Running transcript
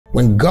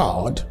When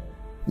God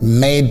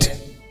made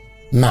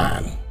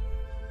man,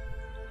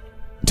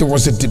 there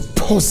was a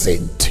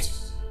deposit,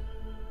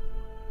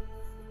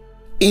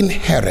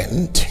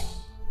 inherent,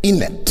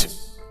 innate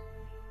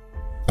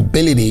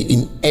ability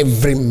in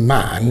every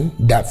man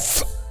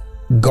that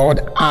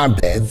God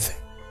added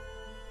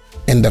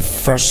in the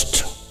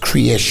first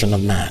creation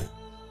of man.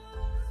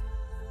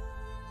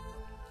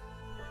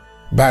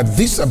 But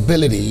this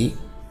ability,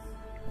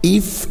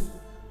 if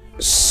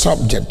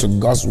subject to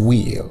God's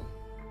will,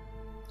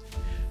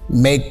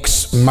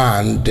 makes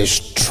man the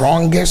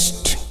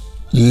strongest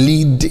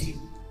lead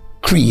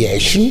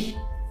creation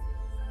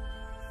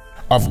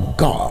of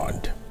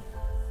God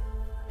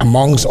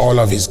amongst all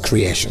of his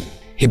creation.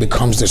 He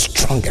becomes the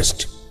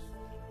strongest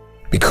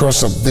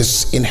because of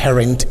this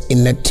inherent,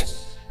 innate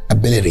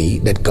ability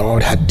that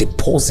God had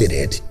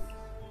deposited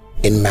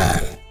in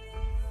man.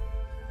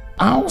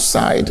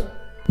 Outside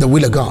the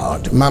will of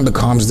God, man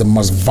becomes the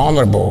most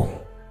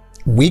vulnerable,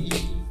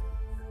 weak,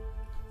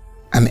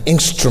 an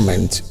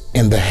instrument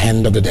in the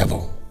hand of the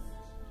devil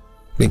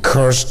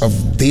because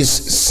of this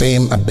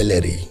same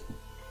ability.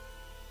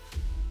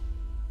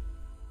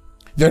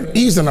 There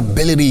is an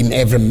ability in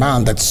every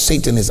man that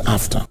Satan is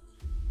after.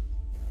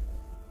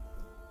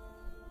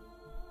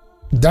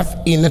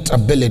 That innate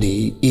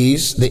ability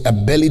is the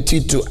ability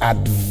to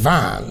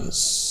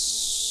advance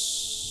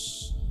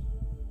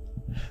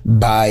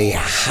by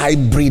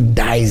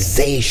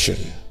hybridization.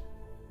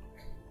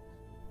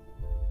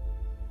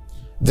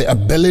 The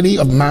ability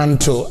of man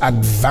to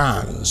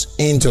advance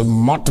into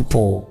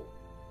multiple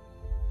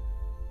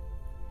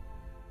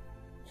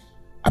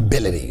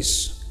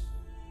abilities,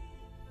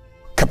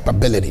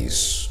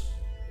 capabilities,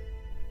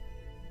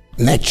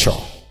 nature,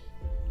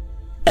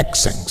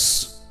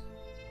 essence.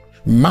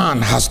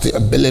 Man has the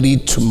ability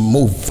to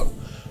move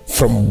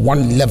from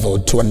one level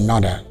to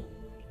another,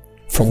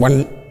 from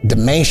one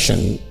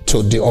dimension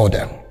to the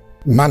other.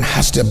 Man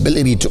has the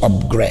ability to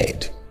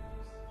upgrade.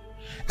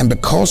 And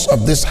because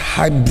of this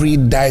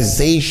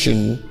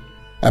hybridization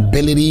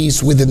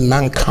abilities within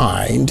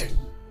mankind,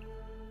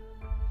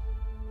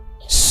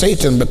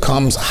 Satan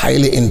becomes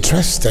highly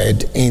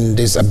interested in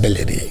this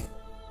ability.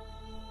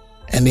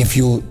 And if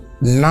you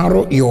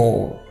narrow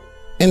your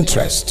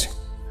interest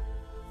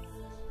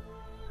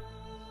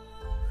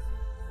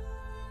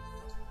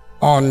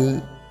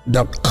on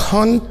the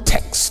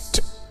context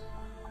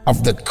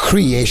of the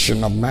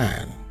creation of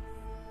man,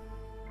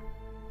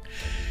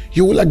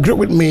 you will agree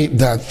with me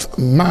that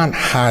man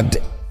had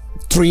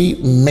three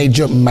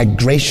major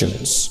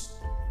migrations,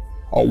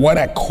 or what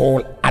I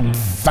call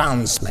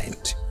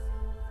advancement,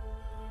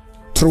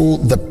 through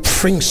the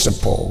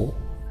principle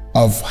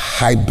of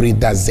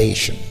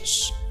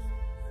hybridizations.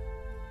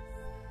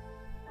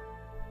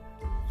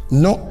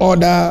 No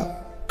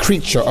other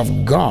creature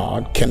of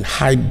God can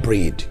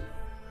hybrid.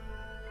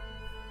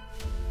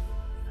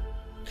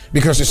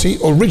 Because you see,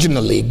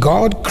 originally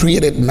God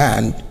created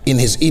man in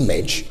his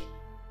image.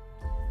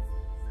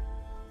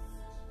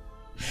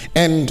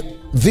 And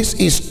this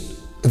is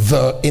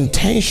the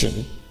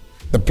intention,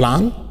 the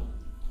plan,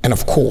 and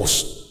of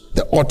course,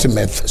 the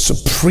ultimate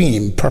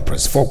supreme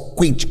purpose for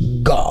which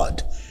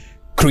God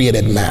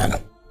created man.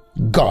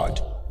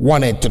 God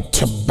wanted to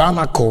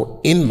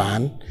tabernacle in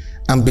man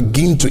and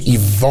begin to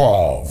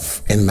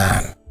evolve in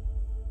man.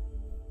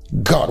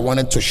 God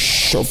wanted to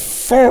show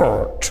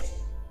forth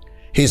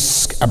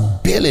his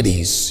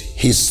abilities,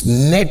 his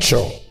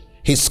nature,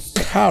 his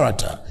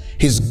character,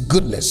 his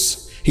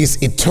goodness, his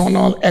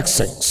eternal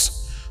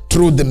essence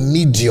through the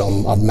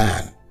medium of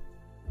man.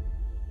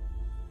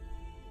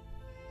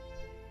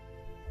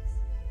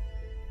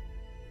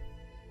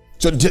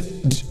 So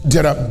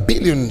there are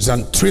billions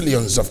and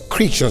trillions of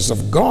creatures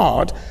of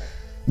God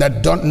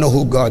that don't know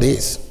who God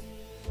is.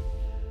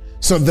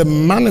 So the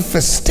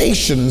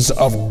manifestations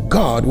of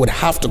God would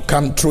have to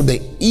come through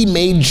the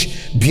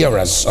image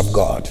bearers of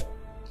God.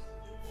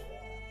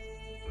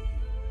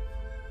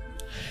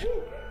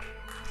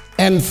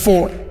 And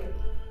for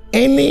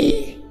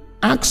any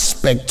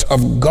aspect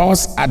of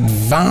God's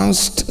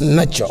advanced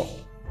nature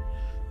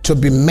to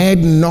be made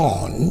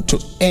known to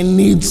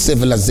any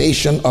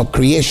civilization or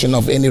creation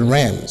of any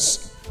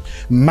realms,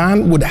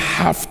 man would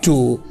have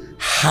to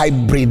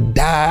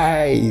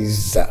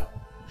hybridize.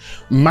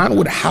 Man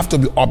would have to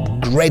be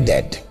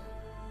upgraded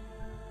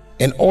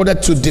in order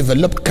to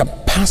develop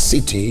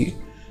capacity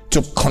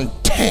to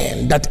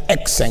contain that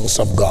essence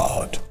of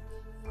God.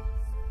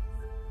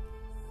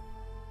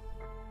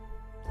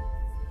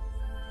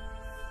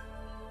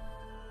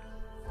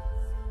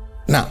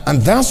 Now,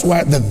 and that's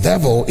why the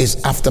devil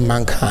is after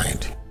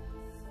mankind.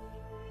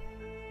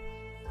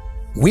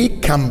 We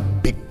can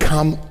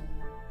become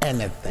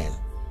anything.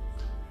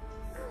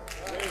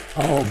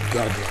 Oh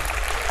God.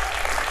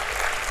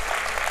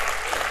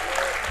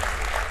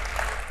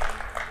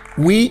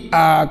 We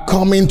are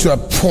coming to a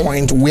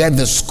point where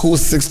the school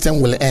system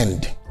will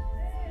end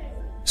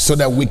so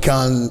that we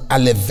can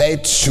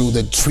elevate to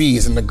the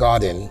trees in the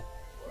garden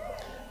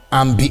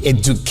and be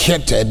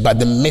educated by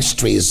the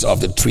mysteries of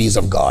the trees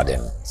of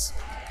gardens.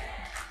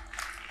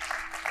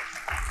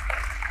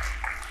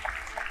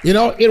 You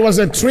know, it was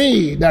a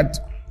tree that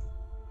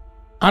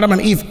Adam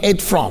and Eve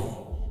ate from,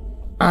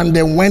 and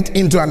they went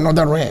into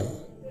another realm.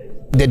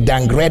 They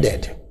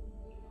downgraded.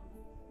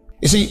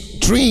 You see,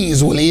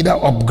 trees will either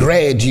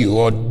upgrade you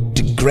or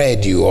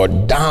degrade you or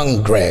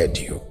downgrade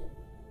you.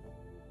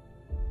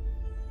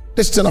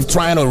 Instead of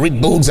trying to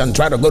read books and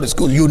try to go to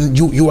school,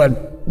 you are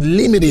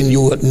limiting,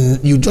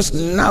 you just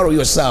narrow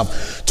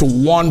yourself to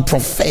one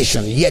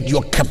profession, yet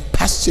your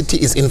capacity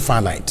is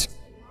infinite.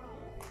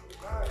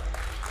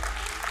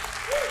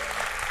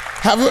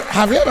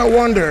 Have you ever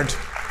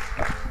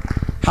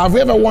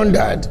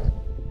wondered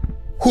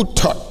who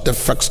taught the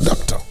first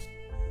doctor?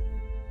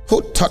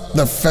 Who taught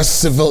the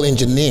first civil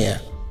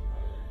engineer?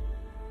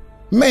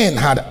 Men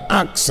had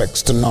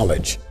access to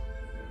knowledge.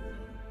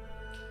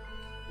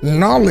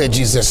 Knowledge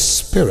is a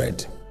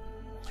spirit.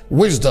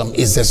 Wisdom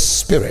is a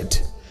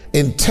spirit.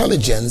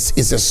 Intelligence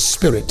is a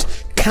spirit.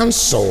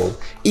 Counsel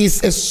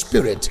is a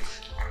spirit.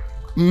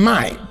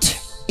 Might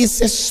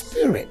is a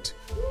spirit.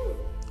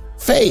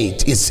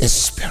 Faith is a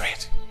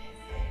spirit.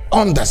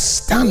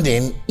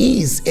 Understanding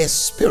is a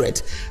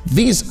spirit.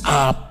 These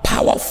are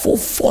powerful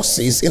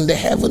forces in the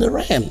heavenly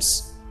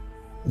realms.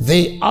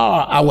 They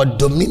are our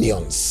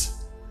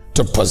dominions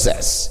to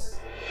possess.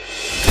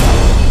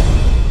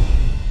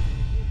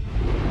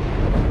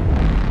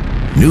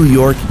 New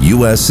York,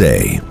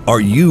 USA.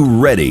 Are you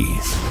ready?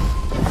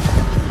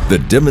 The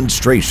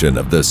demonstration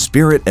of the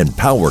Spirit and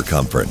Power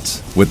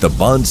Conference with the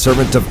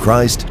Bondservant of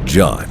Christ,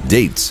 John.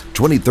 Dates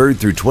 23rd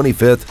through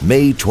 25th,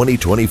 May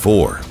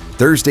 2024.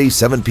 Thursday,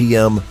 7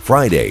 p.m.,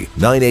 Friday,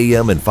 9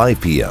 a.m. and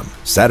 5 p.m.,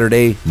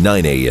 Saturday,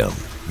 9 a.m.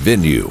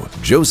 Venue,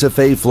 Joseph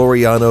A.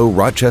 Floriano,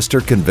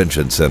 Rochester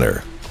Convention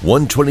Center,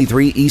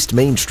 123 East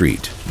Main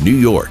Street, New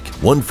York,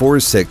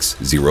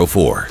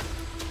 14604.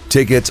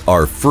 Tickets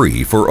are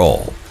free for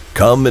all.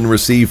 Come and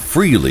receive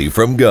freely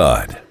from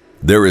God.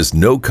 There is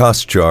no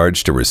cost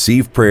charge to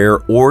receive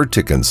prayer or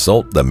to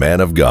consult the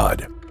man of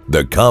God.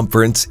 The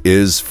conference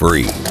is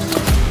free.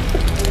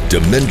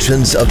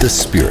 Dimensions of the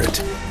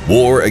Spirit.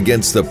 War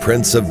against the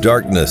Prince of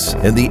Darkness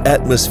in the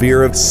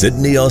atmosphere of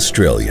Sydney,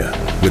 Australia,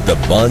 with the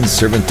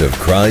Bondservant of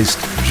Christ,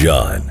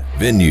 John.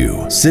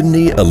 Venue,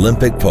 Sydney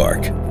Olympic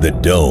Park, The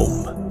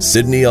Dome,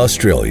 Sydney,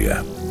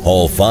 Australia.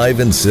 Hall 5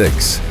 and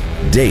 6.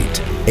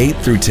 Date,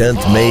 8th through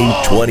 10th May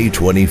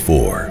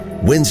 2024.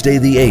 Wednesday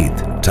the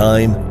 8th,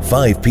 time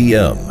 5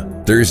 p.m.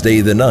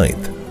 Thursday the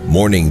 9th,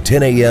 morning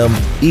 10 a.m.,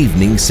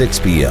 evening 6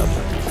 p.m.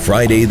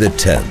 Friday the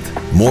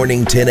 10th,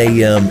 morning 10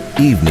 a.m.,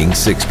 evening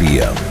 6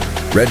 p.m.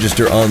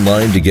 Register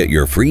online to get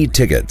your free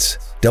tickets.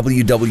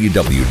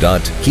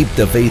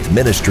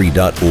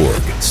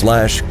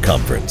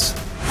 www.keepthefaithministry.org/conference.